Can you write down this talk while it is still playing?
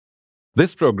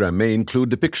This program may include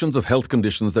depictions of health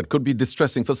conditions that could be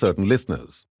distressing for certain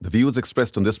listeners. The views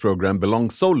expressed on this program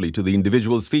belong solely to the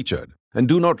individuals featured and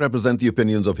do not represent the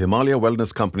opinions of Himalaya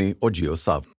Wellness Company or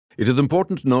Geo7. It is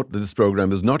important to note that this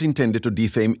program is not intended to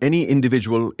defame any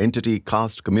individual, entity,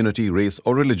 caste, community, race,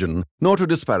 or religion, nor to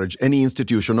disparage any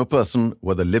institution or person,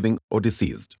 whether living or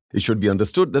deceased. It should be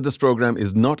understood that this program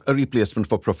is not a replacement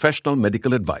for professional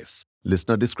medical advice.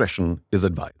 Listener discretion is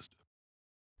advised.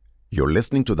 You're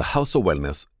listening to The House of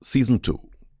Wellness, Season 2,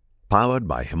 powered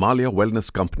by Himalaya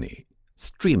Wellness Company,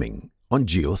 streaming on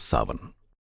Geo7.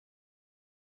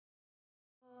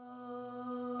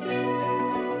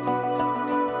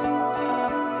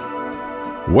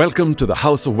 Welcome to The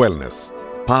House of Wellness,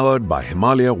 powered by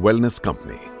Himalaya Wellness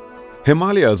Company.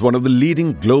 Himalaya is one of the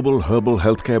leading global herbal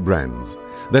healthcare brands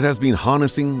that has been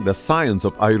harnessing the science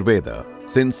of Ayurveda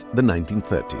since the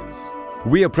 1930s.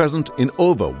 We are present in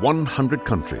over 100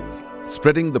 countries,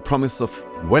 spreading the promise of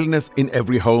wellness in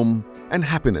every home and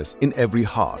happiness in every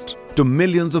heart to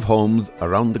millions of homes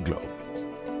around the globe.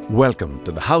 Welcome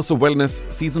to The House of Wellness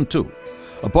Season 2,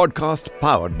 a podcast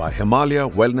powered by Himalaya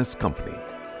Wellness Company.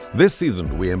 This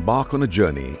season, we embark on a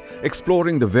journey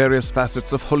exploring the various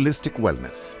facets of holistic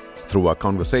wellness through our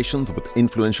conversations with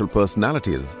influential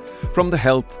personalities from the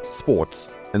health,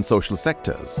 sports, and social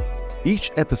sectors.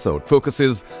 Each episode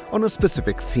focuses on a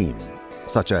specific theme,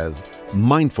 such as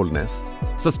mindfulness,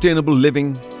 sustainable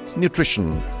living,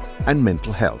 nutrition, and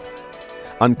mental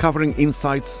health, uncovering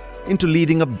insights into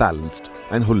leading a balanced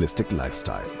and holistic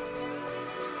lifestyle.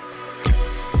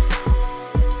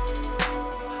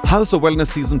 House of Wellness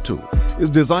Season 2 is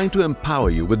designed to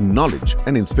empower you with knowledge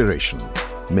and inspiration,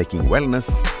 making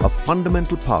wellness a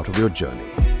fundamental part of your journey.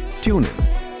 Tune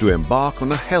in to embark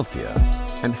on a healthier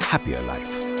and happier life.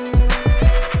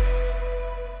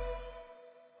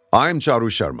 I'm Charu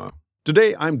Sharma.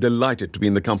 Today, I'm delighted to be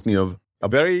in the company of a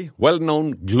very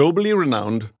well-known, globally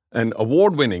renowned, and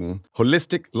award-winning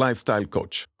holistic lifestyle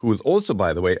coach, who is also,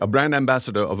 by the way, a brand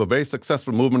ambassador of a very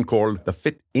successful movement called the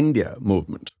Fit India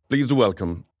movement. Please do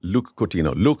welcome Luke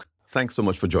Coutinho. Luke, thanks so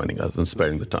much for joining us and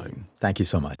sparing the time. Thank you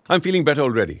so much. I'm feeling better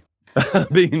already,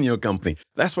 being in your company.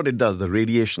 That's what it does, the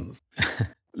radiations.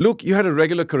 Luke, you had a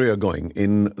regular career going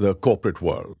in the corporate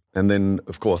world. And then,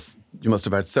 of course, you must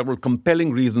have had several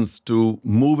compelling reasons to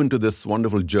move into this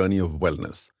wonderful journey of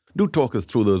wellness. Do talk us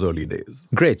through those early days.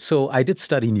 Great. So I did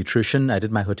study nutrition. I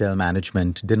did my hotel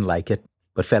management, didn't like it,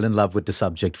 but fell in love with the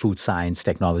subject, food science,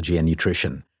 technology, and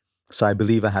nutrition. So I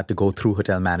believe I had to go through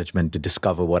hotel management to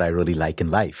discover what I really like in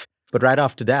life. But right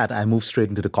after that, I moved straight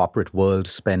into the corporate world,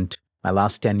 spent my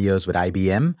last 10 years with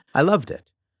IBM. I loved it.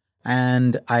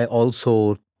 And I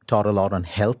also taught a lot on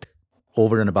health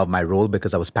over and above my role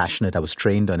because I was passionate, I was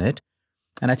trained on it.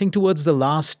 And I think towards the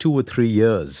last 2 or 3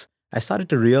 years, I started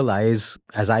to realize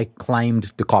as I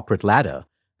climbed the corporate ladder,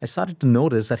 I started to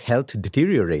notice that health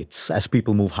deteriorates as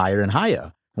people move higher and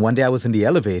higher. One day I was in the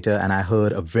elevator and I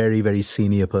heard a very, very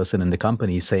senior person in the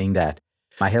company saying that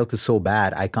my health is so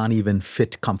bad, I can't even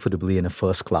fit comfortably in a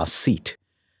first-class seat.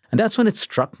 And that's when it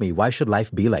struck me, why should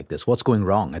life be like this? What's going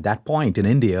wrong? At that point in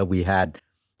India, we had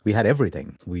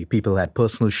everything. People had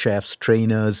personal chefs,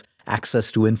 trainers,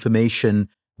 access to information,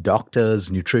 doctors,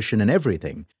 nutrition, and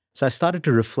everything. So I started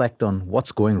to reflect on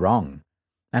what's going wrong.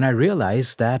 And I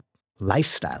realized that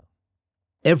lifestyle,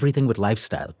 everything with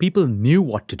lifestyle, people knew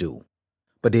what to do,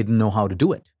 but they didn't know how to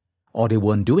do it, or they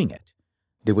weren't doing it.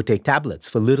 They would take tablets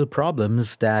for little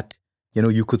problems that,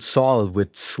 you could solve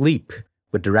with sleep,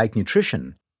 with the right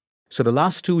nutrition. So the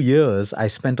last 2 years, I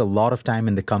spent a lot of time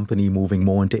in the company moving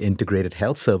more into integrated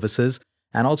health services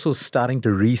and also starting to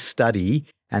restudy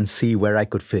and see where I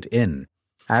could fit in.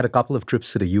 I had a couple of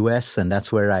trips to the US, and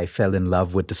that's where I fell in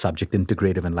love with the subject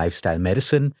integrative and lifestyle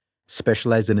medicine,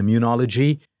 specialized in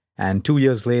immunology. And 2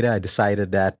 years later, I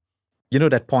decided that,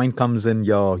 that point comes in,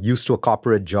 you're used to a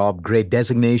corporate job, great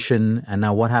designation, and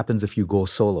now what happens if you go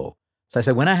solo? So I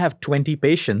said, when I have 20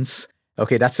 patients,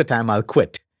 okay, that's the time I'll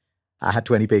quit. I had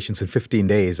 20 patients in 15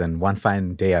 days, and one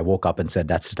fine day I woke up and said,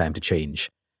 that's the time to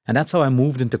change. And that's how I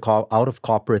moved into out of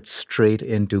corporate straight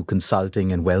into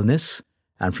consulting and wellness.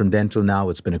 And from then till now,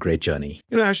 it's been a great journey.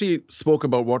 I actually spoke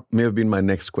about what may have been my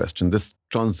next question. This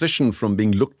transition from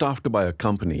being looked after by a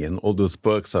company, and all those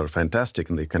perks are fantastic,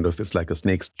 and it's like a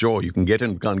snake's jaw. You can get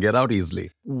in, can't get out easily.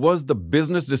 Was the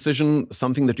business decision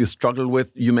something that you struggled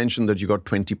with? You mentioned that you got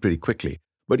 20 pretty quickly.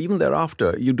 But even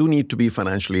thereafter, you do need to be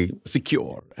financially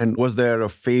secure. And was there a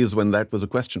phase when that was a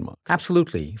question mark?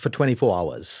 Absolutely, for 24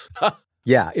 hours.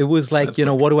 Yeah, it was like,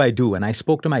 what do I do? And I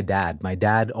spoke to my dad. My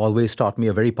dad always taught me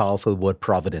a very powerful word,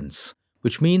 providence,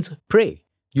 which means pray.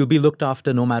 You'll be looked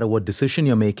after no matter what decision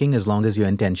you're making, as long as your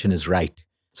intention is right.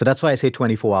 So that's why I say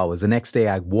 24 hours. The next day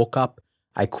I woke up,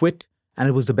 I quit, and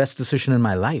it was the best decision in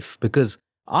my life because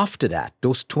after that,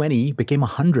 those 20 became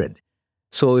 100.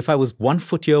 So if I was 1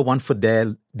 foot here, 1 foot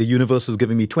there, the universe was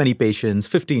giving me 20 patients,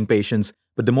 15 patients.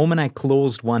 But the moment I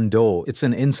closed one door, it's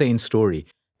an insane story.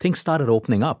 Things started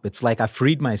opening up. It's like I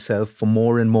freed myself for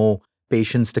more and more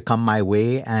patients to come my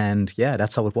way. And yeah,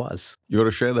 that's how it was. You got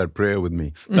to share that prayer with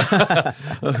me.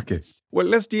 Okay. Well,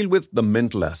 let's deal with the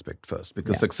mental aspect first,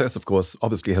 because success, of course,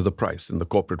 obviously has a price in the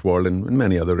corporate world and in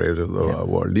many other areas of the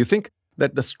world. Do you think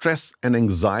that the stress and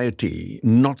anxiety,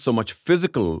 not so much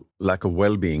physical lack of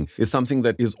well-being, is something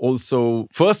that is also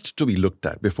first to be looked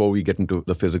at before we get into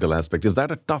the physical aspect? Is that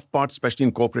a tough part, especially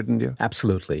in corporate India?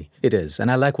 Absolutely. It is.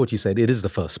 And I like what you said. It is the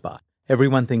first part.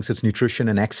 Everyone thinks it's nutrition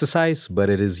and exercise, but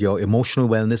it is your emotional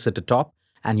wellness at the top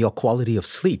and your quality of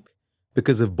sleep.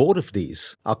 Because if both of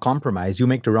these are compromised, you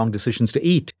make the wrong decisions to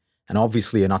eat. And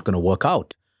obviously, you're not going to work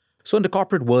out. So in the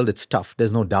corporate world, it's tough.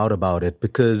 There's no doubt about it.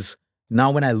 Because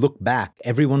now when I look back,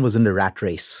 everyone was in the rat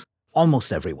race.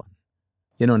 Almost everyone.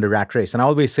 In the rat race. And I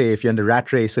always say, if you're in the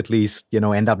rat race, at least,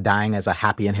 end up dying as a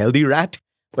happy and healthy rat,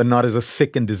 but not as a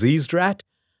sick and diseased rat.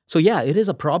 So yeah, it is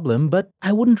a problem, but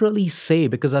I wouldn't really say,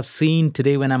 because I've seen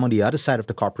today when I'm on the other side of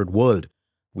the corporate world,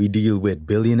 we deal with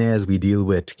billionaires, we deal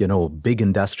with, big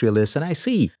industrialists, and I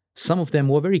see some of them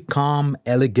who are very calm,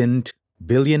 elegant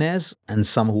billionaires and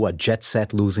some who are jet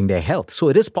set losing their health. So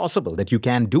it is possible that you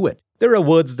can do it. There are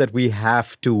words that we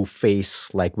have to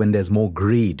face, like when there's more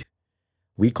greed.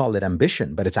 We call it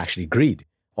ambition, but it's actually greed.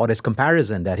 Or there's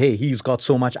comparison that, hey, he's got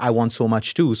so much, I want so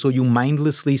much too. So you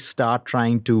mindlessly start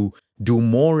trying to do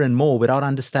more and more without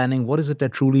understanding what is it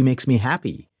that truly makes me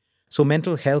happy. So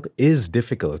mental health is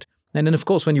difficult. And then, of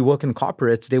course, when you work in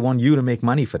corporates, they want you to make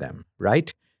money for them,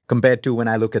 right? Compared to when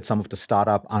I look at some of the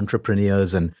startup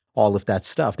entrepreneurs and all of that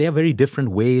stuff, they have very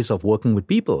different ways of working with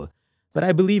people. But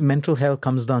I believe mental health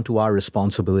comes down to our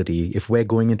responsibility. If we're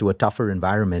going into a tougher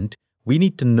environment, we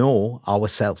need to know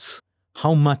ourselves.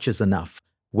 How much is enough?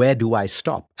 Where do I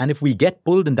stop? And if we get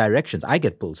pulled in directions, I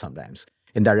get pulled sometimes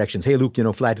in directions. Hey, Luke,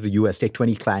 fly to the US, take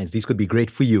 20 clients. These could be great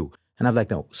for you. And I'm like,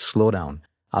 no, slow down.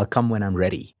 I'll come when I'm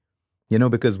ready.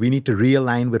 Because we need to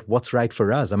realign with what's right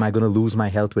for us. Am I going to lose my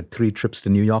health with 3 trips to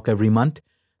New York every month?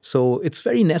 So it's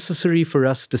very necessary for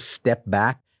us to step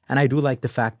back. And I do like the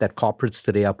fact that corporates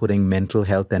today are putting mental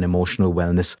health and emotional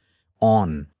wellness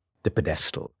on the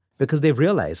pedestal because they've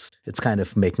realized it's kind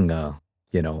of making a,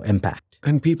 impact.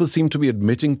 And people seem to be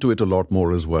admitting to it a lot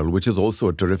more as well, which is also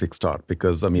a terrific start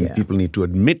because, people need to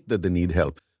admit that they need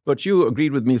help. But you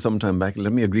agreed with me some time back.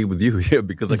 Let me agree with you here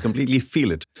because I completely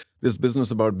feel it. This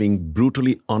business about being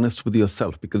brutally honest with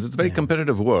yourself because it's a very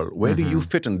competitive world. Where do you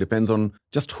fit in depends on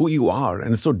just who you are.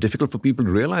 And it's so difficult for people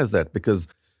to realize that because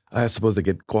I suppose they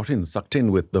get sucked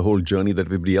in with the whole journey that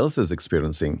everybody else is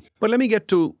experiencing. But let me get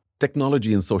to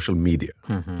technology and social media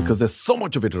because there's so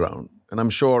much of it around. And I'm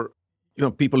sure,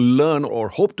 people learn or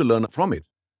hope to learn from it.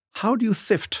 How do you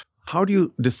sift? How do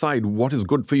you decide what is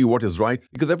good for you, what is right?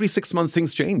 Because every 6 months,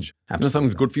 things change.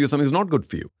 Something's good for you, something's not good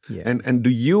for you. Yeah. And do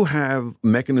you have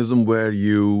mechanism where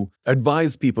you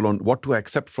advise people on what to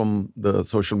accept from the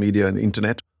social media and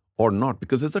internet or not?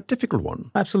 Because it's a difficult one.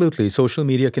 Absolutely. Social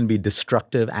media can be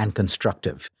destructive and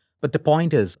constructive. But the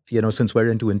point is, since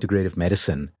we're into integrative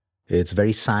medicine, it's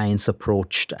very science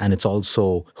approached and it's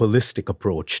also holistic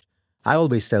approached. I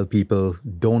always tell people,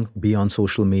 don't be on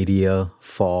social media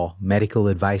for medical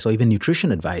advice or even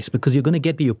nutrition advice because you're going to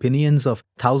get the opinions of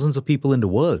thousands of people in the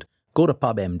world. Go to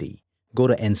PubMD, go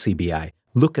to NCBI,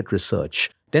 look at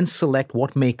research, then select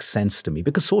what makes sense to me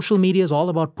because social media is all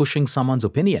about pushing someone's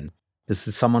opinion. This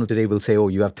is someone today will say, oh,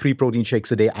 you have 3 protein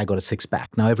shakes a day, I got a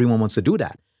 6-pack. Now everyone wants to do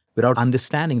that without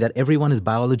understanding that everyone is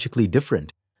biologically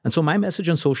different. And so my message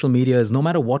on social media is no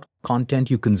matter what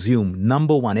content you consume,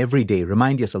 number one, every day,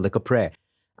 remind yourself like a prayer,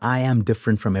 I am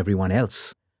different from everyone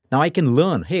else. Now I can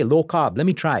learn, hey, low carb, let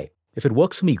me try. If it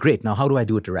works for me, great. Now how do I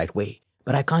do it the right way?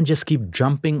 But I can't just keep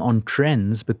jumping on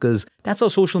trends because that's how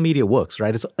social media works,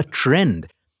 right? It's a trend.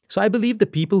 So I believe the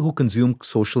people who consume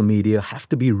social media have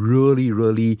to be really,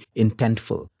 really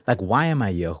intentful. Like, why am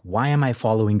I here? Why am I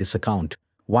following this account?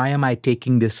 Why am I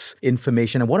taking this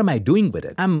information and what am I doing with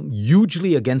it? I'm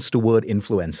hugely against the word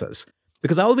influencers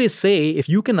because I always say if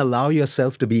you can allow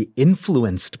yourself to be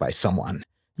influenced by someone,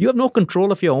 you have no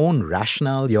control of your own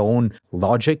rationale, your own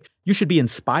logic. You should be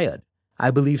inspired.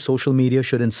 I believe social media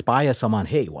should inspire someone.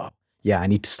 Hey, wow, yeah, I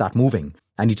need to start moving.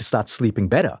 I need to start sleeping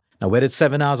better. Now, whether it's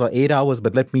 7 hours or 8 hours,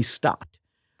 but let me start.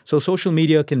 So social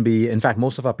media can be, in fact,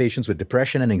 most of our patients with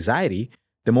depression and anxiety,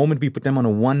 the moment we put them on a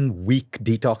 1-week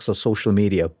detox of social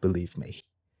media, believe me,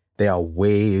 they are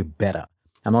way better.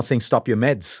 I'm not saying stop your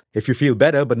meds if you feel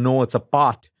better, but no, it's a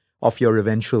part of your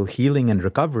eventual healing and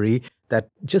recovery that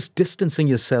just distancing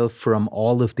yourself from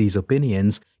all of these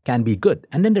opinions can be good.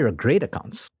 And then there are great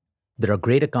accounts. There are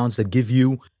great accounts that give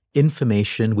you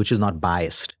information which is not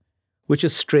biased, which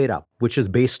is straight up, which is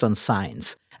based on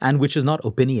science, and which is not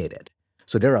opinionated.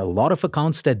 So there are a lot of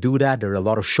accounts that do that. There are a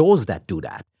lot of shows that do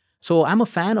that. So I'm a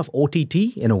fan of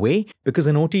OTT in a way, because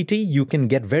in OTT, you can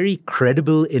get very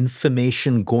credible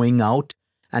information going out,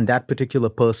 and that particular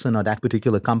person or that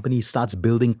particular company starts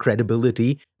building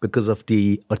credibility because of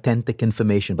the authentic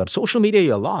information. But social media,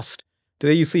 you're lost.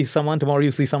 Today you see someone, tomorrow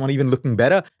you see someone even looking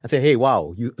better and say, hey,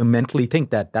 wow, you mentally think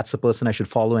that that's the person I should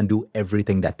follow and do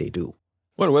everything that they do.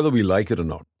 Well, whether we like it or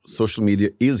not, social media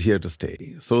is here to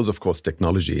stay. So is, of course,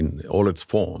 technology in all its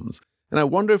forms. And I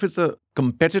wonder if it's a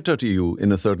competitor to you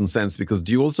in a certain sense, because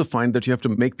do you also find that you have to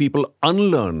make people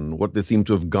unlearn what they seem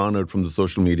to have garnered from the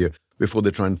social media before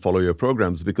they try and follow your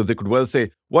programs? Because they could well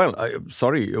say, well,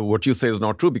 sorry, what you say is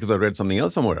not true because I read something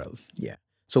else somewhere else. Yeah.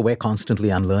 So we're constantly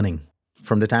unlearning.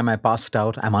 From the time I passed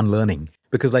out, I'm unlearning.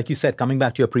 Because like you said, coming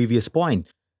back to your previous point,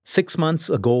 6 months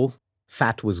ago,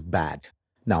 fat was bad.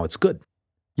 Now it's good.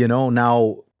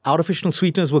 Now artificial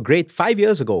sweeteners were great 5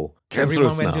 years ago.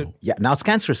 Cancerous now. Now it's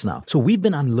cancerous now. So we've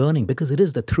been unlearning because it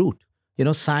is the truth.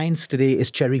 Science today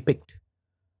is cherry-picked.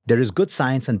 There is good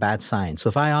science and bad science. So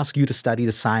if I ask you to study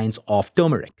the science of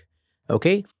turmeric,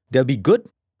 okay, there'll be good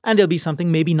and there'll be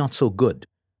something maybe not so good.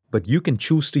 But you can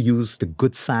choose to use the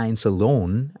good science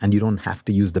alone and you don't have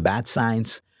to use the bad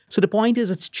science. So the point is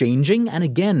it's changing. And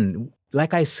again,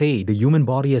 like I say, the human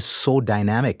body is so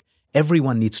dynamic.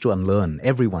 Everyone needs to unlearn,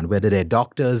 everyone, whether they're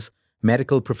doctors,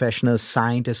 medical professionals,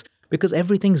 scientists, because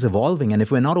everything's evolving. And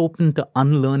if we're not open to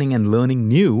unlearning and learning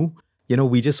new,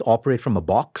 we just operate from a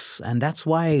box. And that's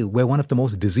why we're one of the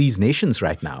most diseased nations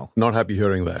right now. Not happy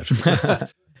hearing that.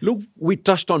 Look, we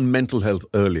touched on mental health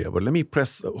earlier, but let me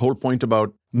press a whole point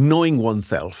about knowing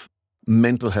oneself,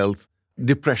 mental health,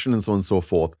 depression, and so on and so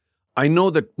forth. I know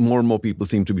that more and more people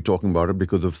seem to be talking about it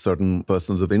because of certain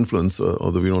persons of influence,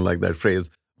 although we don't like that phrase,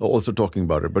 are also talking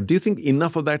about it. But do you think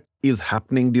enough of that is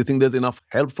happening? Do you think there's enough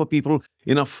help for people,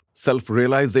 enough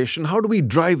self-realization? How do we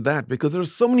drive that? Because there are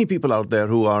so many people out there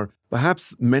who are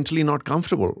perhaps mentally not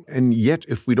comfortable. And yet,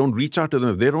 if we don't reach out to them,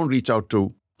 if they don't reach out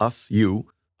to us, you,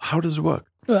 how does it work?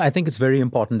 Well, I think it's very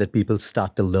important that people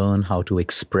start to learn how to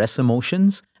express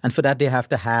emotions. And for that, they have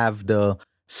to have the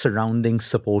surrounding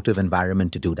supportive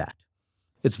environment to do that.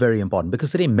 It's very important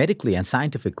because today, medically and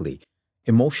scientifically,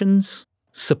 emotions,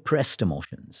 suppressed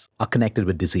emotions, are connected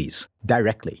with disease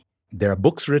directly. There are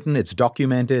books written, it's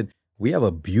documented. We have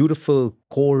a beautiful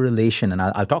correlation, and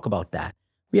I'll talk about that.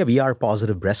 We have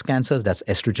ER-positive breast cancers, that's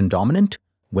estrogen-dominant,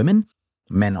 women,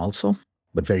 men also,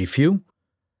 but very few.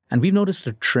 And we've noticed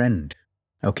a trend.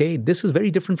 Okay, this is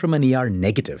very different from an ER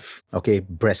negative,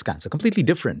 breast cancer, completely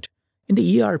different. In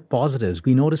the ER positives,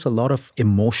 we notice a lot of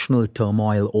emotional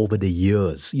turmoil over the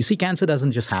years. You see, cancer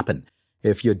doesn't just happen.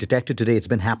 If you're detected today, it's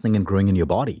been happening and growing in your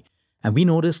body. And we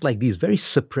notice these very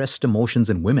suppressed emotions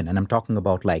in women. And I'm talking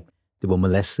about they were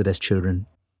molested as children,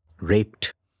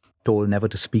 raped, told never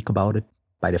to speak about it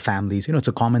by their families. It's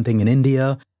a common thing in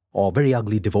India, or very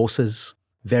ugly divorces,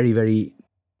 very, very,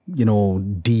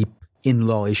 deep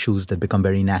in-law issues that become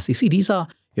very nasty. See, these are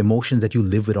emotions that you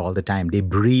live with all the time. They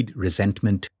breed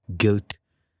resentment, guilt,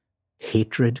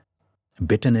 hatred,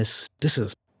 bitterness. This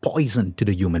is poison to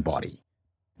the human body.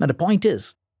 Now, the point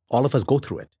is, all of us go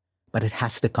through it, but it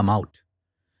has to come out.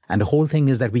 And the whole thing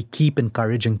is that we keep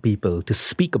encouraging people to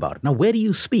speak about it. Now, where do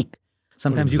you speak?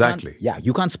 Sometimes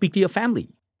you can't speak to your family.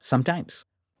 Sometimes.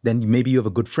 Then maybe you have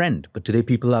a good friend, but today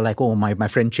people are like, oh, my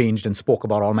friend changed and spoke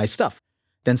about all my stuff.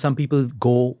 Then some people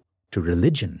go to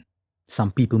religion.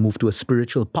 Some people move to a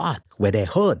spiritual path where they're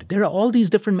heard. There are all these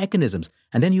different mechanisms.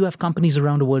 And then you have companies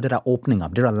around the world that are opening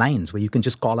up. There are lines where you can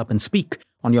just call up and speak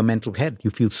on your mental health. You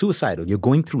feel suicidal. You're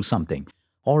going through something.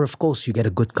 Or, of course, you get a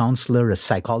good counselor, a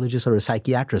psychologist, or a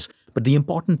psychiatrist. But the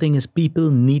important thing is people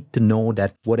need to know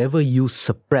that whatever you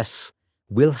suppress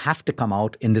will have to come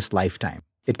out in this lifetime.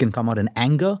 It can come out in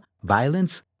anger,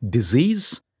 violence,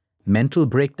 disease, mental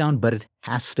breakdown, but it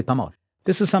has to come out.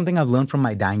 This is something I've learned from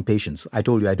my dying patients. I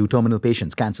told you I do terminal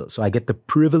patients, cancer. So I get the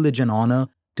privilege and honor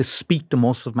to speak to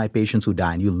most of my patients who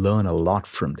die, and you learn a lot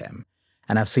from them.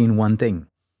 And I've seen one thing.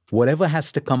 Whatever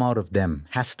has to come out of them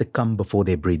has to come before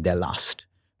they breathe their last.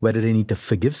 Whether they need to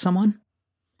forgive someone,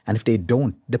 and if they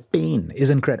don't, the pain is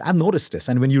incredible. I've noticed this.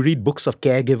 And when you read books of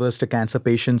caregivers to cancer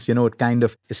patients, it kind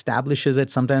of establishes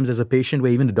it. Sometimes there's a patient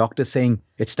where even the doctor's saying,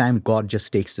 it's time God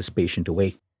just takes this patient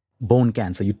away. Bone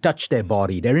cancer, you touch their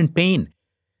body, they're in pain.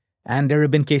 And there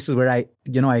have been cases where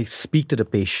I speak to the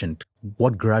patient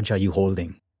What grudge are you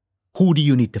holding? Who do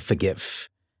you need to forgive?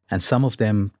 And some of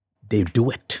them, they do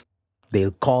it.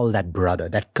 They'll call that brother,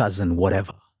 that cousin,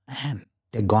 whatever, and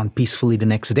they're gone peacefully the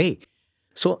next day.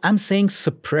 So I'm saying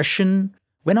suppression,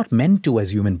 we're not meant to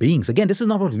as human beings. Again, this is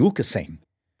not what Luke is saying.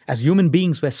 As human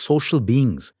beings, we're social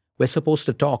beings. We're supposed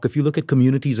to talk. If you look at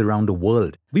communities around the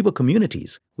world, we were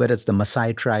communities, whether it's the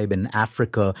Maasai tribe in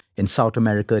Africa, in South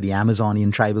America, the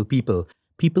Amazonian tribal people.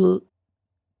 People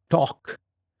talk,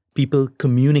 people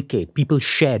communicate, people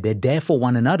share. They're there for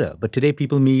one another. But today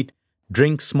people meet,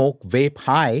 drink, smoke, vape,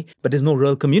 high, but there's no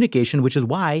real communication, which is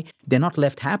why they're not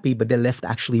left happy, but they're left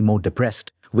actually more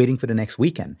depressed, waiting for the next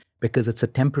weekend, because it's a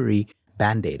temporary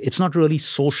band-aid. It's not really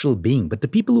social being, but the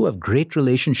people who have great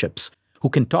relationships, who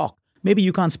can talk. Maybe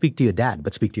you can't speak to your dad,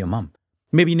 but speak to your mom.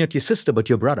 Maybe not your sister, but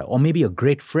your brother, or maybe a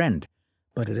great friend.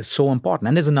 But it is so important.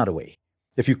 And there's another way.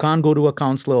 If you can't go to a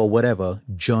counselor or whatever,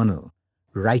 journal,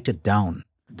 write it down.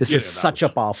 This is such a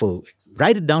powerful,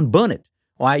 write it down, burn it.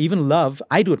 Or I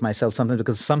do it myself sometimes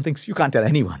because some things you can't tell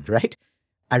anyone, right?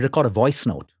 I record a voice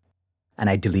note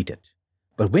and I delete it.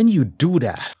 But when you do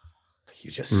that, you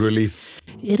just release.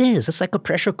 It is. It's like a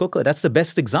pressure cooker. That's the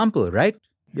best example, right?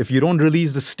 If you don't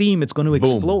release the steam, it's going to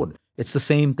explode. It's the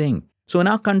same thing. So in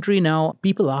our country now,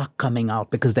 people are coming out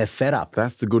because they're fed up.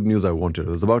 That's the good news I wanted.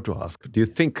 I was about to ask. Do you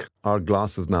think our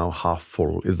glass is now half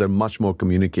full? Is there much more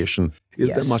communication?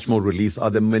 Is there much more release? Are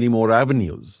there many more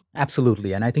avenues?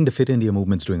 Absolutely. And I think the Fit India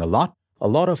movement's doing a lot. A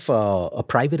lot of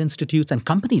private institutes and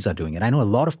companies are doing it. I know a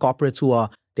lot of corporates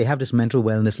they have this mental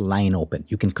wellness line open.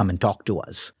 You can come and talk to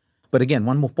us. But again,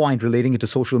 one more point relating it to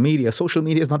social media. Social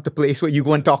media is not the place where you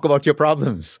go and talk about your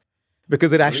problems,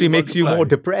 because it actually makes you more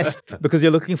depressed because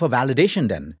you're looking for validation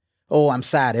then. Oh, I'm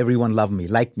sad. Everyone loved me,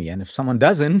 liked me. And if someone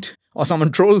doesn't, or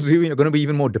someone trolls you, you're going to be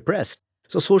even more depressed.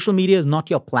 So social media is not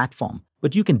your platform,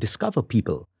 but you can discover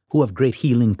people who have great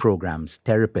healing programs,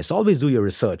 therapists. Always do your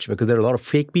research, because there are a lot of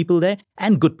fake people there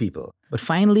and good people. But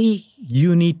finally,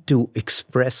 you need to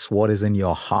express what is in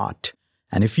your heart.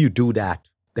 And if you do that,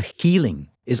 the healing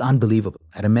is unbelievable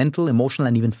at a mental, emotional,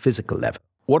 and even physical level.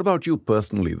 What about you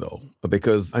personally, though?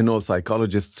 Because I know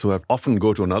psychologists who have often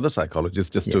go to another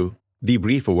psychologist just to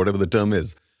debrief, or whatever the term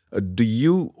is. Do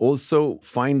you also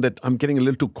find that I'm getting a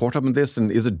little too caught up in this?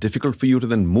 And is it difficult for you to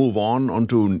then move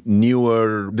onto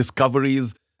newer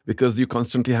discoveries? Because you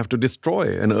constantly have to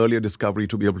destroy an earlier discovery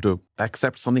to be able to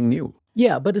accept something new.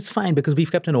 Yeah, but it's fine because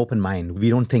we've kept an open mind. We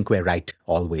don't think we're right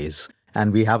always.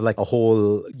 And we have like a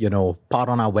whole, part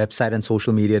on our website and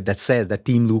social media that says that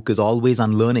Team Luke is always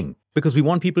unlearning, because we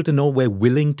want people to know we're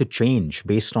willing to change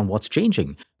based on what's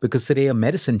changing. Because today a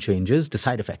medicine changes, the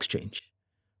side effects change,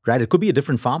 right? It could be a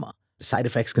different pharma. The side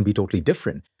effects can be totally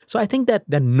different. So I think that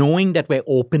knowing that we're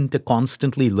open to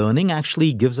constantly learning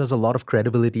actually gives us a lot of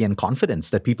credibility and confidence,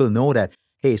 that people know that,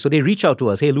 hey, so they reach out to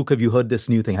us. Hey, Luke, have you heard this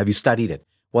new thing? Have you studied it?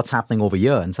 What's happening over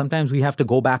here? And sometimes we have to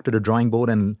go back to the drawing board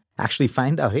and actually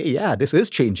find out, hey, yeah, this is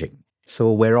changing. So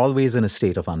we're always in a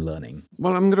state of unlearning.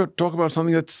 Well, I'm going to talk about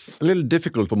something that's a little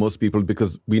difficult for most people,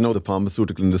 because we know the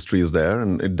pharmaceutical industry is there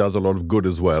and it does a lot of good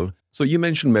as well. So you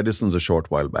mentioned medicines a short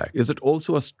while back. Is it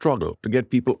also a struggle to get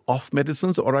people off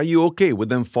medicines, or are you okay with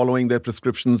them following their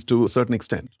prescriptions to a certain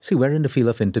extent? See, we're in the field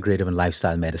of integrative and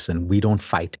lifestyle medicine. We don't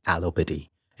fight allopathy.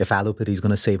 If allopathy is going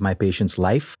to save my patient's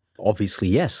life, obviously,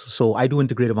 yes. So I do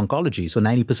integrative oncology. So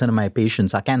 90% of my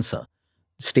patients are cancer.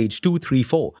 Stage 2, 3,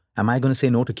 4. Am I going to say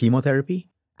no to chemotherapy?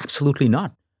 Absolutely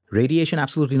not. Radiation?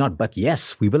 Absolutely not. But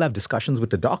yes, we will have discussions with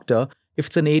the doctor if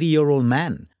it's an 80-year-old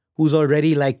man who's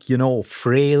already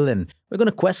frail, and we're going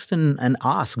to question and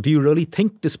ask, do you really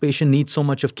think this patient needs so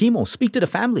much of chemo? Speak to the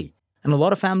family. And a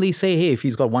lot of families say, hey, if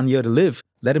he's got 1 year to live,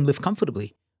 let him live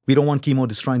comfortably. We don't want chemo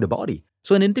destroying the body.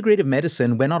 So in integrative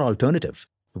medicine, we're not alternative.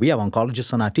 We have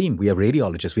oncologists on our team. We have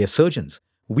radiologists. We have surgeons.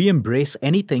 We embrace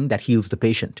anything that heals the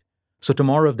patient. So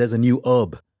tomorrow, if there's a new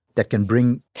herb that can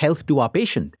bring health to our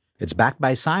patient, it's backed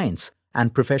by science,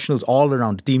 and professionals all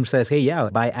around the team says, hey, yeah,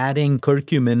 by adding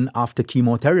curcumin after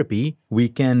chemotherapy, we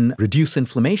can reduce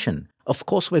inflammation. Of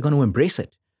course, we're going to embrace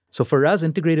it. So for us,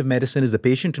 integrative medicine is the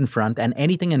patient in front and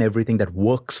anything and everything that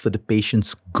works for the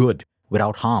patient's good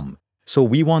without harm. So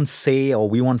we won't say, or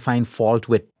we won't find fault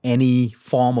with any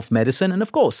form of medicine. And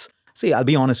of course, see, I'll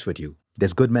be honest with you.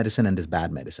 There's good medicine and there's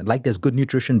bad medicine. Like there's good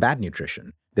nutrition, bad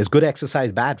nutrition. There's good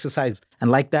exercise, bad exercise.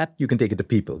 And like that, you can take it to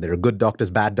people. There are good doctors,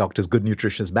 bad doctors, good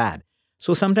nutrition is bad.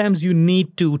 So sometimes you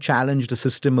need to challenge the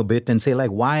system a bit and say,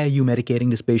 like, why are you medicating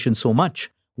this patient so much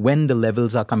when the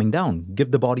levels are coming down?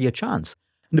 Give the body a chance.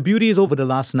 And the beauty is, over the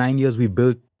last 9 years, we've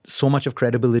built so much of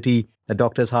credibility that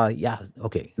doctors are,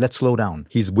 okay, let's slow down.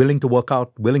 He's willing to work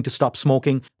out, willing to stop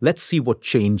smoking. Let's see what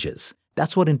changes.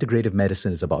 That's what integrative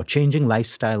medicine is about, changing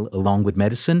lifestyle along with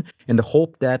medicine in the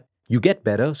hope that you get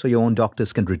better so your own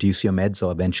doctors can reduce your meds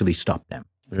or eventually stop them.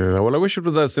 Yeah, well, I wish it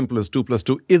was as simple as 2 plus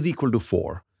 2 is equal to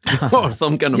 4. Or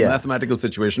some kind of Yeah. mathematical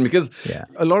situation, because Yeah.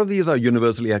 a lot of these are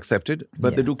universally accepted,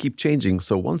 but they Yeah. do keep changing.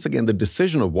 So once again, the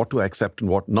decision of what to accept and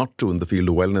what not to in the field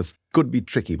of wellness could be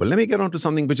tricky. But let me get on to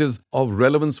something which is of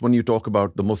relevance when you talk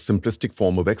about the most simplistic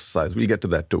form of exercise. We'll get to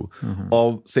that too.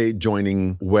 Of, say,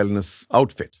 joining wellness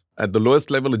outfit at the lowest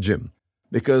level, a gym.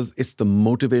 Because it's the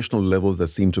motivational levels that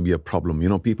seem to be a problem. You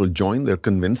know, people join, they're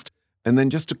convinced, and then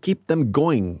just to keep them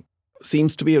going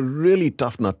seems to be a really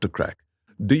tough nut to crack.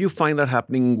 Do you find that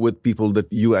happening with people that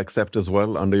you accept as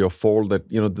well under your fold, that,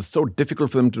 you know, it's so difficult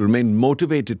for them to remain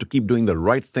motivated to keep doing the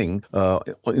right thing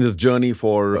in this journey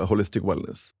for holistic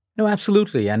wellness? No,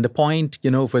 absolutely. And the point,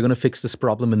 if we're going to fix this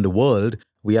problem in the world,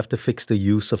 we have to fix the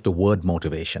use of the word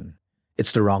motivation.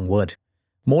 It's the wrong word.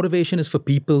 Motivation is for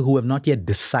people who have not yet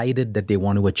decided that they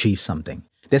want to achieve something.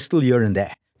 They're still here and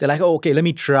there. They're like, oh, okay, let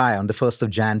me try on the 1st of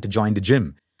Jan to join the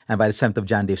gym. And by the 7th of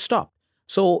Jan, they've stopped.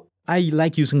 So I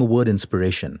like using the word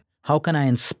inspiration. How can I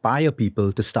inspire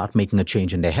people to start making a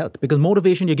change in their health? Because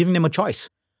motivation, you're giving them a choice.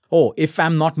 Oh, if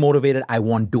I'm not motivated, I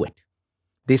won't do it.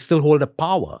 They still hold a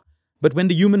power. But when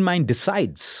the human mind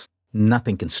decides,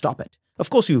 nothing can stop it. Of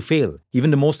course, you'll fail.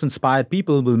 Even the most inspired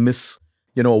people will miss,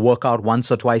 a workout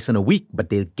once or twice in a week, but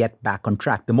they'll get back on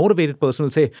track. The motivated person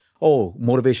will say, oh,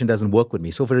 motivation doesn't work with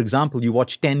me. So for example, you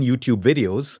watch 10 YouTube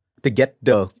videos to get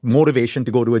the motivation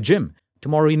to go to a gym.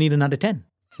 Tomorrow you need another 10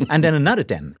 and then another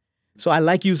 10. So I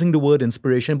like using the word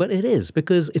inspiration, but it is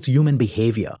because it's human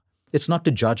behavior. It's not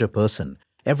to judge a person.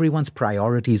 Everyone's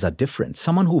priorities are different.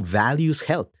 Someone who values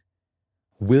health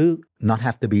will not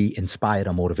have to be inspired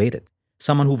or motivated.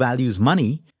 Someone who values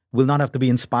money will not have to be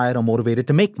inspired or motivated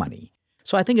to make money.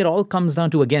 So I think it all comes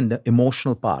down to, again, the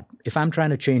emotional part. If I'm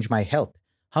trying to change my health,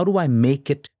 how do I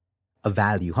make it a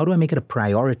value? How do I make it a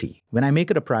priority? When I make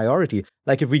it a priority,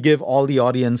 like if we give all the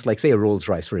audience, like say a Rolls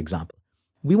Royce, for example,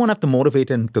 we won't have to motivate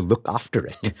them to look after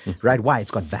it, right? Why?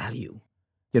 It's got value.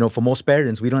 For most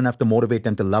parents, we don't have to motivate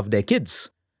them to love their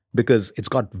kids because it's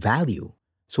got value.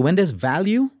 So when there's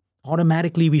value,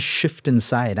 automatically we shift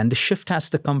inside, and the shift has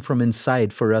to come from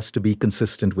inside for us to be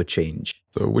consistent with change.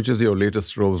 So which is your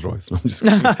latest Rolls Royce? No, I'm just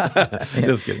kidding.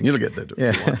 Just kidding. You'll get that too.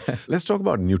 If you want. Let's talk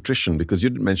about nutrition, because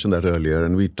you did mention that earlier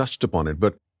and we touched upon it,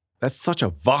 but that's such a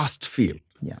vast field.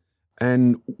 Yeah.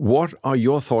 And what are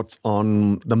your thoughts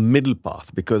on the middle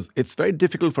path? Because it's very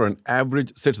difficult for an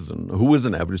average citizen. Who is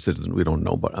an average citizen? We don't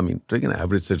know, but take an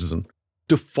average citizen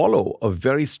to follow a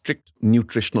very strict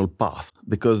nutritional path,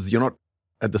 because you're not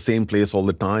at the same place all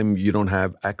the time. You don't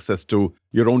have access to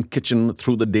your own kitchen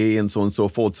through the day and so on and so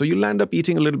forth. So you'll end up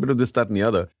eating a little bit of this, that, and the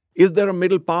other. Is there a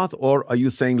middle path, or are you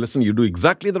saying, listen, you do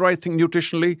exactly the right thing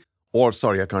nutritionally, or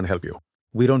sorry, I can't help you?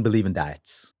 We don't believe in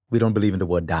diets. We don't believe in the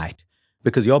word diet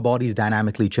because your body is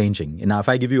dynamically changing. And now, if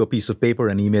I give you a piece of paper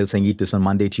and email saying eat this on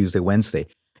Monday, Tuesday, Wednesday,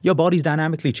 your body's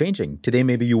dynamically changing. Today,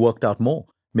 maybe you worked out more.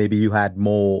 Maybe you had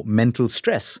more mental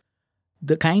stress.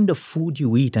 The kind of food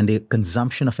you eat and the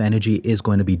consumption of energy is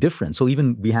going to be different. So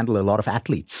even we handle a lot of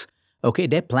athletes. Okay,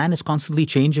 their plan is constantly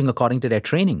changing according to their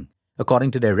training,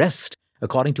 according to their rest,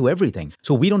 according to everything.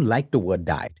 So we don't like the word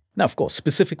diet. Now, of course,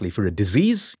 specifically for a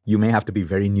disease, you may have to be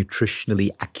very nutritionally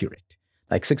accurate.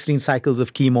 Like 16 cycles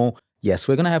of chemo, yes,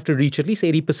 we're going to have to reach at least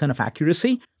 80% of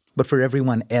accuracy. But for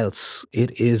everyone else,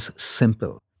 it is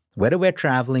simple. Whether we're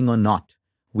traveling or not,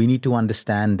 we need to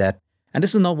understand that. And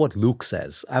this is not what Luke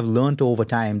says. I've learned over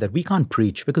time that we can't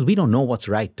preach because we don't know what's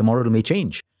right. Tomorrow it may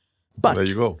change. But there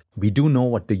you go. We do know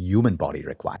what the human body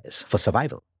requires for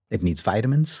survival. It needs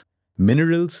vitamins,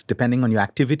 minerals, depending on your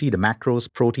activity, the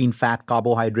macros, protein, fat,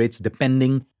 carbohydrates,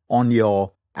 depending on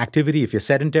your activity. If you're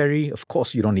sedentary, of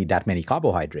course, you don't need that many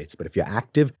carbohydrates. But if you're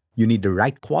active, you need the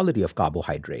right quality of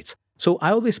carbohydrates. So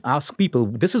I always ask people,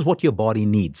 this is what your body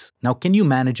needs. Now, can you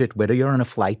manage it, whether you're on a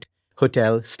flight,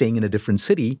 hotel, staying in a different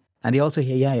city? And they all say,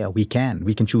 yeah, we can.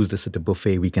 We can choose this at the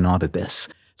buffet. We can order this.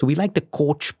 So we like to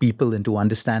coach people into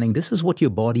understanding this is what your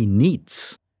body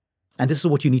needs. And this is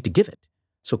what you need to give it.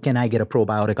 So can I get a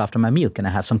probiotic after my meal? Can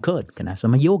I have some curd? Can I have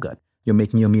some yogurt? You're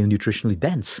making your meal nutritionally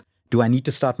dense. Do I need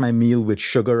to start my meal with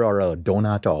sugar or a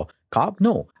donut or carb?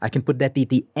 No, I can put that at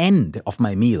the end of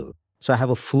my meal. So I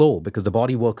have a flow, because the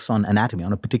body works on anatomy,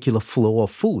 on a particular flow of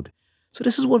food. So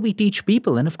this is what we teach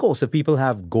people. And of course, if people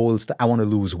have goals that I want to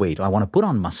lose weight or I want to put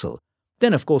on muscle,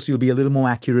 then of course you'll be a little more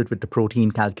accurate with the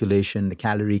protein calculation, the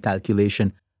calorie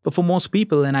calculation. But for most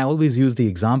people, and I always use the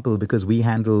example because we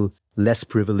handle less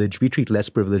privilege, we treat less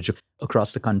privilege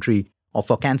across the country or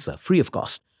for cancer, free of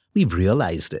cost. We've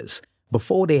realized this.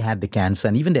 before they had the cancer,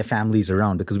 and even their families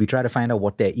around, because we try to find out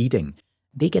what they're eating,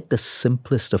 they get the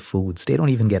simplest of foods. They don't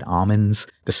even get almonds,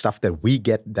 the stuff that we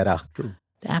get that are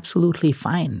absolutely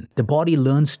fine. The body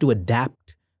learns to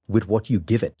adapt with what you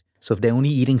give it. So if they're only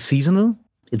eating seasonal,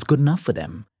 it's good enough for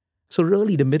them. So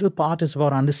really, the middle part is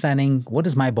about understanding, what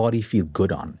does my body feel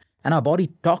good on? And our body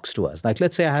talks to us. Like,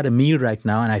 let's say I had a meal right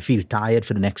now and I feel tired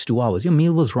for the next 2 hours. Your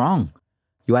meal was wrong.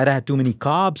 You either had too many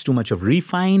carbs, too much of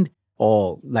refined,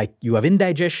 or like you have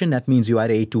indigestion. That means you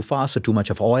either ate too fast or too much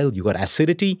of oil. You got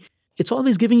acidity. It's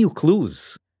always giving you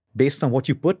clues based on what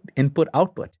you put, input,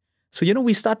 output. So,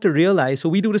 we start to realize, so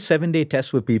we do the 7-day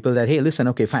test with people that, hey, listen,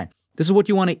 okay, fine. This is what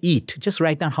you want to eat. Just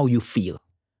write down how you feel.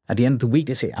 At the end of the week,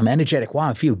 they say, I'm energetic. Wow,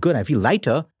 I feel good. I feel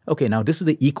lighter. Okay, now this is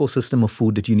the ecosystem of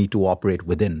food that you need to operate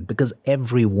within, because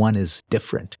everyone is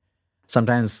different.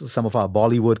 Sometimes some of our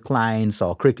Bollywood clients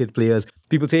or cricket players,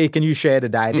 people say, hey, can you share the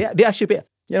diet? They actually pay,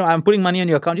 I'm putting money on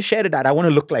your account. Just share the diet. I want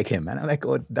to look like him. And I'm like,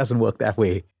 oh, it doesn't work that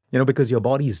way. Because your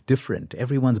body is different.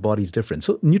 Everyone's body is different.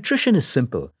 So nutrition is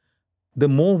simple. The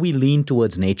more we lean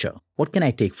towards nature, what can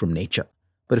I take from nature?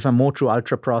 But if I'm more through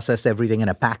ultra-processed everything in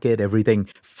a packet, everything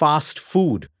fast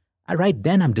food, right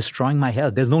then I'm destroying my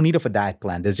health. There's no need of a diet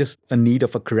plan. There's just a need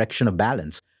of a correction of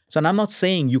balance. So and I'm not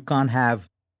saying you can't have,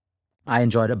 I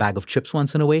enjoyed a bag of chips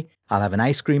once in a way. I'll have an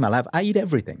ice cream. I eat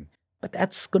everything. But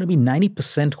that's going to be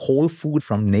 90% whole food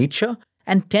from nature.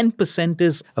 And 10%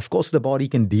 is, of course, the body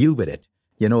can deal with it.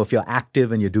 If you're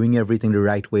active and you're doing everything the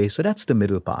right way. So that's the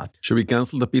middle part. Should we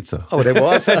cancel the pizza? Oh, there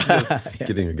was.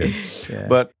 Kidding again. Yeah.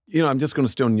 But, I'm just going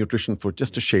to stay on nutrition for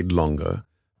just a shade longer,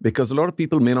 because a lot of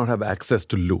people may not have access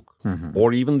to Luke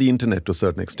or even the internet to a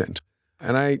certain extent.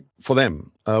 And I, for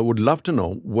them, would love to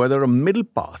know whether a middle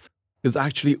path is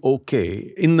actually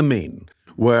okay in the main,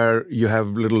 where you have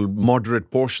little moderate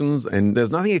portions and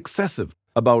there's nothing excessive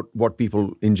about what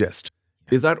people ingest.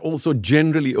 Is that also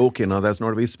generally okay? Now, that's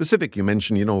not very specific. You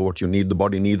mentioned, what you need, the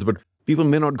body needs, but people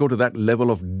may not go to that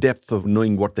level of depth of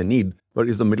knowing what they need. But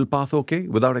is the middle path okay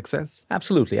without excess?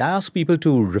 Absolutely. I ask people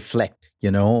to reflect,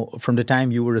 from the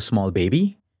time you were a small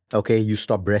baby, okay, you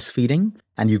stopped breastfeeding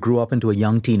and you grew up into a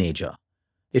young teenager.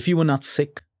 If you were not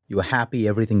sick, you were happy,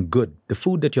 everything good, the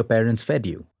food that your parents fed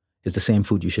you is the same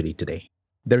food you should eat today.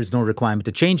 There is no requirement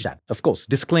to change that. Of course,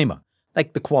 disclaimer.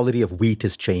 Like the quality of wheat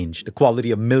has changed. The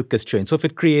quality of milk has changed. So if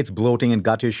it creates bloating and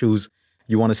gut issues,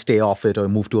 you want to stay off it or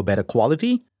move to a better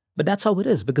quality. But that's how it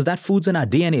is, because that food's in our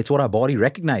DNA. It's what our body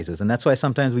recognizes. And that's why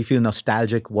sometimes we feel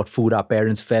nostalgic, what food our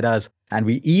parents fed us, and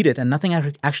we eat it and nothing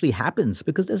actually happens,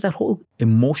 because there's that whole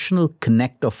emotional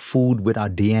connect of food with our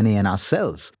DNA and our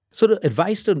cells. So the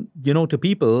advice to, to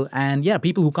people, and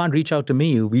people who can't reach out to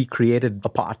me, we created a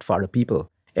part for our people.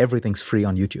 Everything's free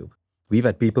on YouTube. We've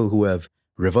had people who have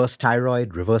reverse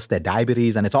thyroid, reverse their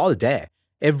diabetes, and it's all there.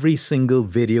 Every single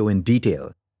video in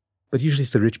detail. But usually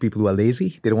it's the rich people who are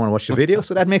lazy. They don't want to watch the video,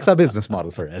 so that makes our business model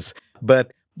for us.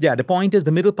 But the point is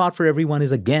the middle part for everyone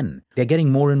is, again, they're getting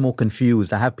more and more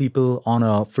confused. I have people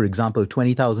on for example,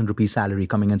 20,000 rupee salary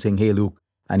coming and saying, hey, Luke,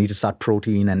 I need to start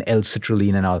protein and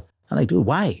L-citrulline and all. I'm like, dude,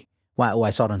 why? Why? Oh,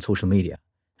 I saw it on social media.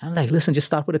 I'm like, listen, just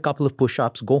start with a couple of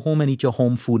push-ups, go home and eat your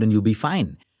home food and you'll be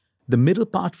fine. The middle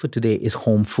part for today is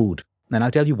home food. And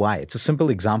I'll tell you why. It's a simple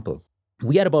example.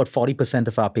 We had about 40%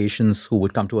 of our patients who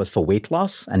would come to us for weight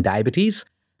loss and diabetes.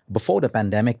 Before the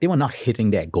pandemic, they were not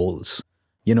hitting their goals.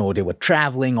 They were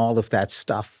traveling, all of that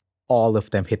stuff. All of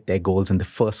them hit their goals in the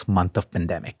first month of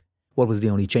pandemic. What was the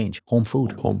only change? Home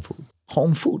food. Home food.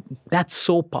 Home food. That's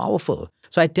so powerful.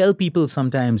 So I tell people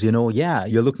sometimes,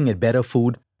 you're looking at better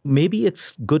food. Maybe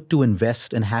it's good to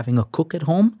invest in having a cook at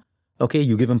home. Okay,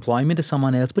 you give employment to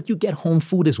someone else, but you get home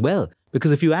food as well.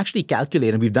 Because if you actually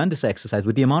calculate, and we've done this exercise,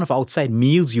 with the amount of outside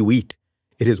meals you eat,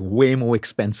 it is way more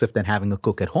expensive than having a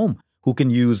cook at home who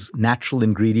can use natural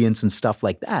ingredients and stuff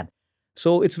like that.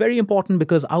 So it's very important,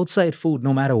 because outside food,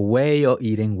 no matter where you're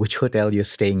eating, which hotel you're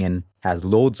staying in, has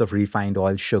loads of refined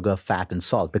oil, sugar, fat, and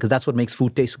salt, because that's what makes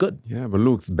food taste good. Yeah, but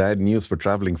look, it's bad news for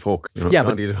traveling folk.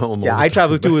 Can't eat at home. I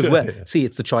travel too as well. See,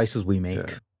 it's the choices we make.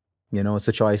 Yeah. It's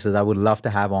the choices. I would love to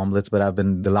have omelets, but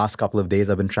the last couple of days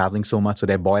I've been traveling so much, so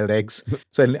they're boiled eggs.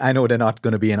 So I know they're not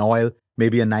going to be in oil.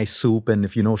 Maybe a nice soup. And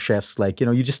if chefs,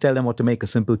 you just tell them what to make, a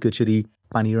simple khichdi,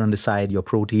 paneer on the side, your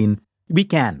protein. We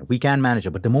can manage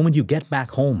it. But the moment you get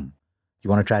back home, you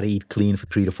want to try to eat clean for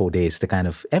 3 to 4 days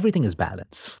to everything is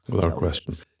balanced. Without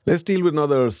question. Let's deal with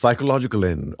another psychological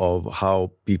end of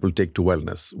how people take to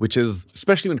wellness, which is,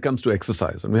 especially when it comes to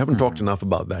exercise. And we haven't talked enough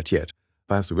about that yet.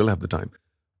 Perhaps we will have the time.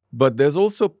 But there's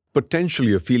also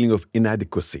potentially a feeling of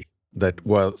inadequacy that,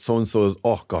 well, so-and-so is,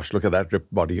 oh gosh, look at that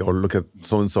ripped body, or look at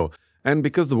so-and-so. And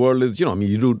because the world is,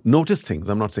 you do notice things.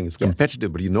 I'm not saying it's Yes.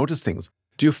 competitive, but you notice things.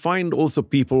 Do you find also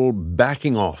people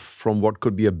backing off from what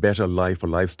could be a better life or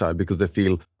lifestyle because they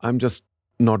feel, I'm just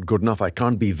not good enough. I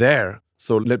can't be there.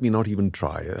 So let me not even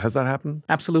try. Has that happened?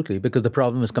 Absolutely, because the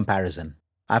problem is comparison.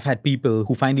 I've had people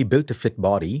who finally built a fit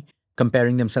body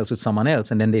comparing themselves with someone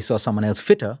else, and then they saw someone else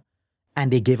fitter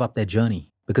and they gave up their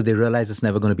journey because they realized it's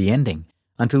never going to be ending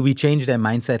until we change their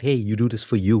mindset. Hey, you do this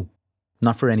for you,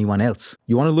 not for anyone else.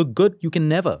 You want to look good? You can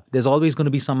never. There's always going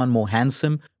to be someone more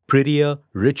handsome, prettier,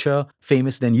 richer,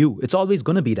 famous than you. It's always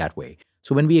going to be that way.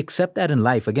 So when we accept that in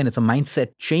life, again, it's a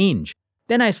mindset change.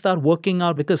 Then I start working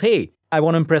out because, hey, I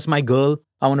want to impress my girl.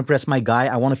 I want to impress my guy.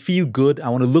 I want to feel good. I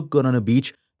want to look good on a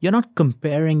beach. You're not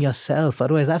comparing yourself.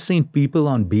 Otherwise, I've seen people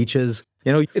on beaches.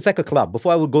 It's like a club.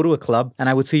 Before I would go to a club and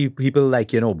I would see people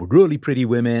like, really pretty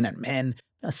women and men,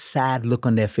 a sad look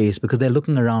on their face because they're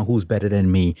looking around who's better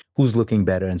than me, who's looking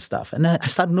better and stuff. And I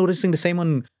started noticing the same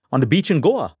on the beach in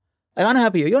Goa. I'm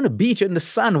unhappy. You're on a beach in the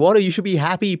sun, water. You should be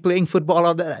happy playing football.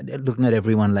 All that. They're looking at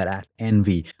everyone like that,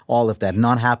 envy, all of that,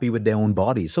 not happy with their own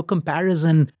bodies. So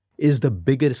comparison is the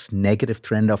biggest negative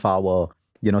trend of our,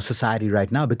 society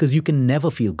right now because you can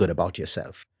never feel good about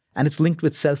yourself. And it's linked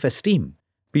with self-esteem.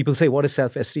 People say, what is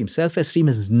self-esteem? Self-esteem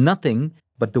is nothing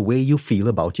but the way you feel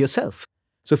about yourself.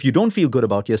 So if you don't feel good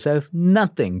about yourself,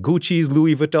 nothing, Gucci's,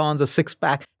 Louis Vuitton's, a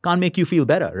six-pack can't make you feel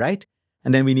better, right?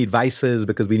 And then we need vices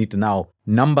because we need to now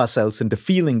numb ourselves into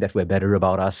feeling that we're better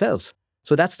about ourselves.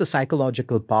 So that's the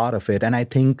psychological part of it. And I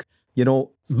think,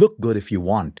 look good if you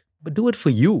want, but do it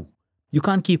for you. You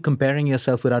can't keep comparing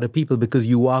yourself with other people because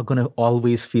you are going to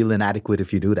always feel inadequate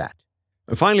if you do that.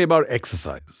 And finally, about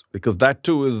exercise, because that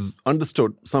too is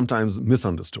understood, sometimes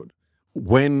misunderstood.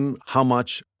 When, how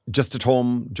much, just at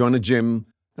home, join a gym.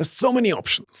 There's so many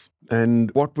options.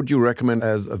 And what would you recommend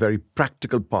as a very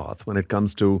practical path when it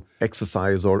comes to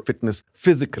exercise or fitness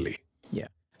physically? Yeah.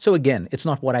 So again, it's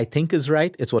not what I think is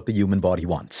right. It's what the human body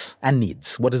wants and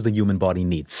needs. What does the human body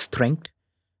need? Strength,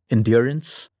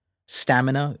 endurance,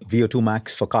 stamina, VO2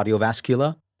 max for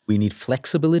cardiovascular. We need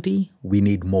flexibility. We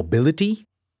need mobility.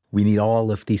 We need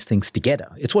all of these things together.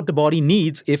 It's what the body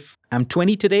needs if I'm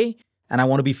 20 today and I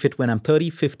want to be fit when I'm 30,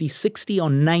 50, 60, or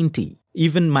 90.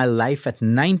 Even my life at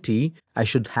 90, I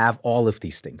should have all of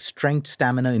these things: strength,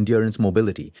 stamina, endurance,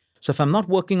 mobility. So if I'm not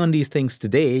working on these things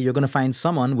today, you're going to find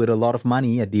someone with a lot of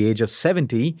money at the age of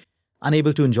 70,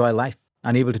 unable to enjoy life,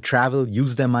 unable to travel,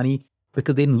 use their money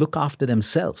because they didn't look after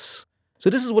themselves. So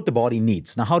this is what the body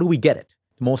needs. Now, how do we get it?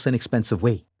 The most inexpensive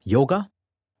way: yoga,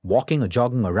 walking or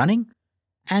jogging or running,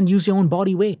 and use your own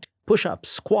body weight. Push-ups,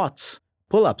 squats,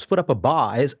 pull-ups, put up a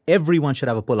bar. As everyone should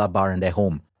have a pull-up bar in their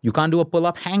home. You can't do a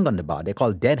pull-up, hang on the bar. They're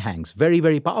called dead hangs. Very,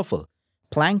 very powerful.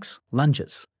 Planks,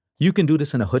 lunges. You can do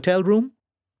this in a hotel room.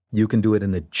 You can do it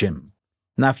in a gym.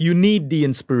 Now, if you need the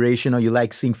inspiration or you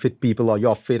like seeing fit people or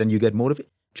you're fit and you get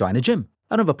motivated, join a gym.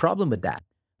 I don't have a problem with that.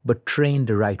 But train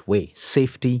the right way.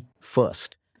 Safety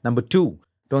first. Number two,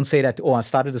 don't say that, I've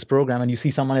started this program and you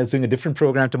see someone else doing a different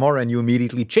program tomorrow and you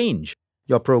immediately change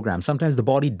your program. Sometimes the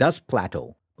body does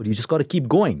plateau, but you just got to keep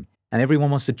going. And everyone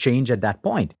wants to change at that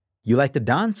point. You like to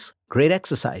dance? Great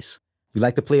exercise. You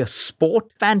like to play a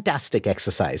sport? Fantastic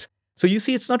exercise. So you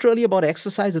see, it's not really about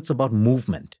exercise, it's about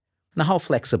movement. Now, how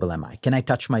flexible am I? Can I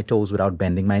touch my toes without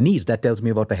bending my knees? That tells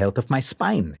me about the health of my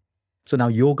spine. So now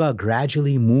yoga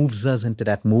gradually moves us into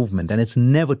that movement, and it's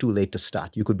never too late to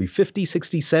start. You could be 50,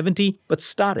 60, 70, but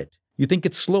start it. You think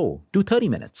it's slow? Do 30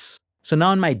 minutes. So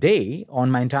now in my day,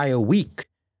 on my entire week,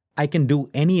 I can do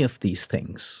any of these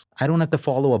things. I don't have to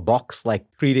follow a box like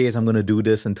 3 days I'm going to do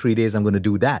this and 3 days I'm going to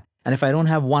do that. And if I don't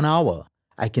have 1 hour,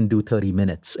 I can do 30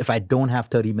 minutes. If I don't have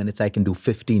 30 minutes, I can do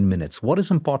 15 minutes. What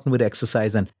is important with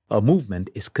exercise and movement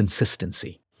is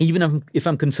consistency. Even if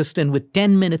I'm consistent with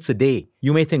 10 minutes a day,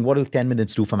 you may think, what will 10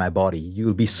 minutes do for my body?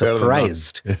 You'll be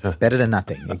surprised. Better than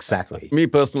nothing. Exactly. Me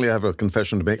personally, I have a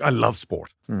confession to make. I love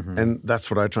sport. Mm-hmm. And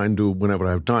that's what I try and do whenever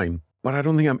I have time. But I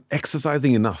don't think I'm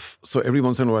exercising enough. So every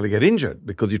once in a while I get injured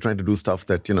because you're trying to do stuff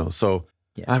that, so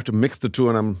I have to mix the two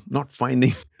and I'm not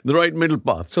finding the right middle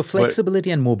path. So flexibility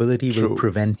and mobility will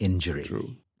prevent injury.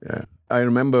 True. Yeah. I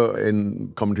remember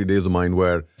in commentary days of mine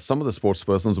where some of the sports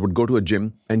persons would go to a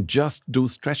gym and just do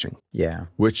stretching. Yeah.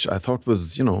 Which I thought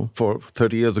was, for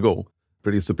 30 years ago,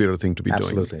 pretty superior thing to be doing.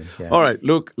 Absolutely. Yeah. All right,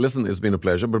 Luke, listen, it's been a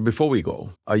pleasure. But before we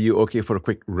go, are you okay for a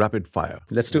quick rapid fire?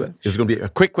 Let's do it. It's going to be a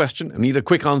quick question. I need a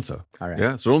quick answer. All right.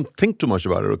 Yeah. So don't think too much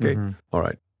about it, okay? Mm-hmm. All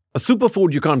right. A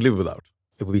superfood you can't live without.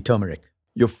 It would be turmeric.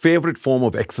 Your favorite form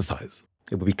of exercise.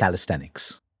 It would be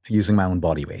calisthenics, using my own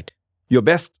body weight. Your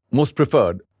best, most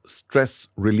preferred stress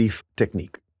relief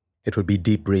technique. It would be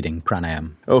deep breathing,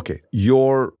 pranayam. Okay.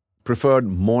 Your preferred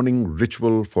morning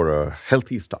ritual for a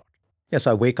healthy start? Yes,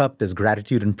 I wake up, there's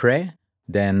gratitude and prayer.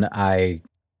 Then I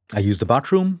use the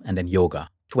bathroom and then yoga,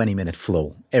 20-minute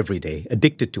flow every day,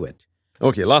 addicted to it.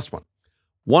 Okay, last one.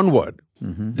 One word,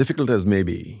 Mhm. difficult as may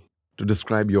be, to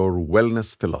describe your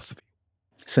wellness philosophy.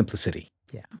 Simplicity.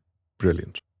 Yeah.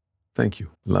 Brilliant. Thank you.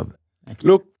 Love it. Thank you.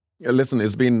 Look, listen,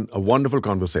 it's been a wonderful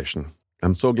conversation.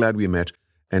 I'm so glad we met.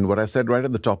 And what I said right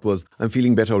at the top was, I'm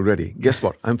feeling better already. Guess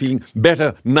what? I'm feeling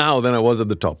better now than I was at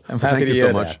the top. I'm So happy thank to you so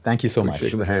hear much. that. Thank you so for much.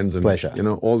 shaking the hands and Pleasure.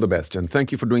 all the best. And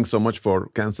thank you for doing so much for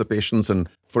cancer patients and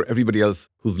for everybody else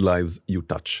whose lives you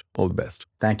touch. All the best.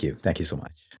 Thank you. Thank you so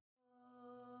much.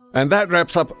 And that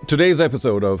wraps up today's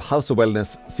episode of House of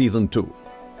Wellness Season 2.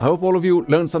 I hope all of you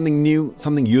learned something new,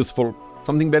 something useful,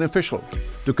 something beneficial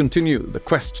to continue the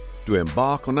quest to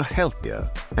embark on a healthier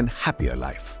and happier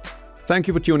life. Thank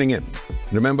you for tuning in.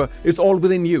 Remember, it's all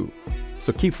within you.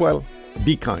 So keep well,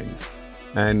 be kind,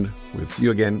 and we'll see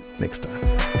you again next time.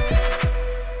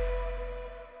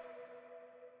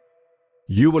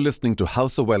 You were listening to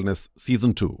House of Wellness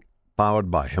Season 2, powered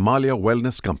by Himalaya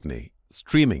Wellness Company,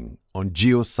 streaming on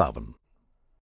JioSaavn.